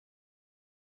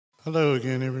Hello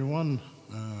again, everyone.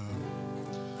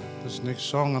 This next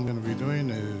song I'm going to be doing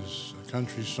is a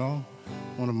country song,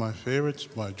 one of my favorites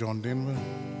by John Denver.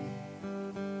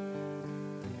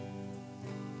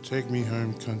 Take Me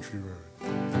Home, Country Road.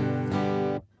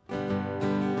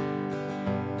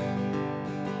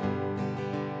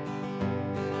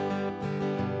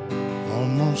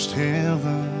 Almost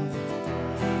heaven,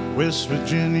 West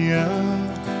Virginia,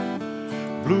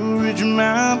 Blue Ridge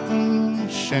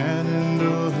Mountains,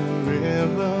 Shenandoah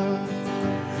River.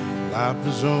 Life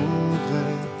is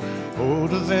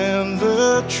older than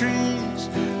the trees,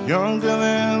 younger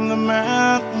than the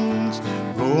mountains,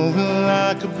 rolling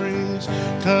like a breeze.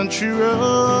 Country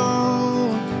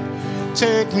road,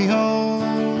 take me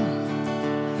home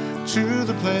to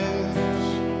the place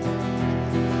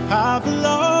I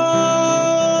belong.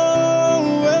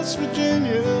 West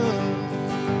Virginia,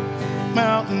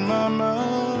 mountain mama,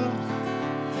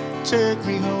 take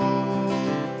me home.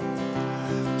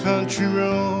 Country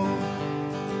road,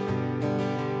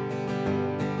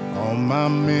 all my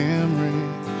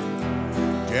memories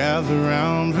gather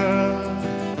round her.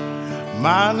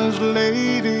 Miner's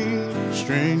lady,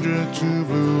 stranger to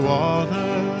blue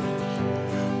waters,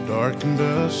 dark and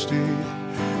dusty,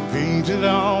 painted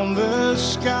on the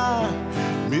sky.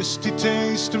 Misty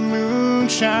taste of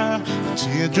moonshine, a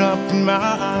teardrop in my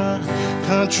eye.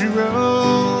 Country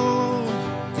road,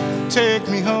 take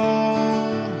me home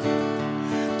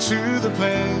to the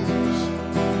place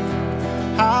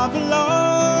I belong.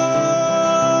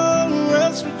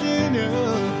 West Virginia,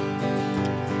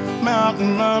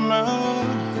 mountain mama,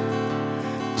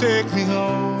 take me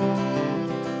home.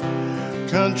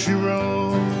 Country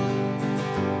road,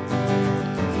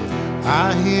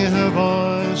 I hear her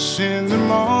voice in the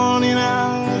morning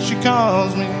hours. She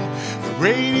calls me. The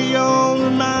radio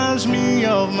reminds me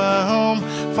of my home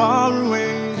far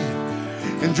away.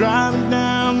 And driving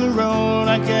down the road,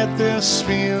 I get this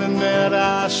feeling that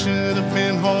I should have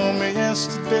been home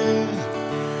yesterday.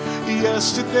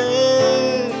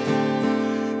 Yesterday.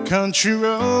 Country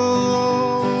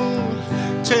road,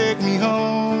 take me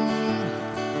home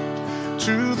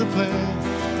to the place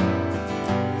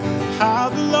I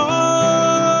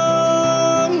belong.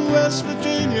 West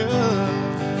Virginia,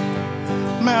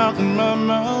 mountain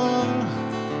mama,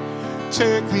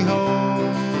 take me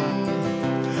home.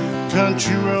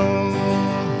 Country road,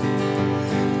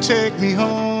 take me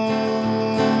home.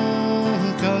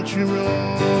 Country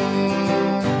road.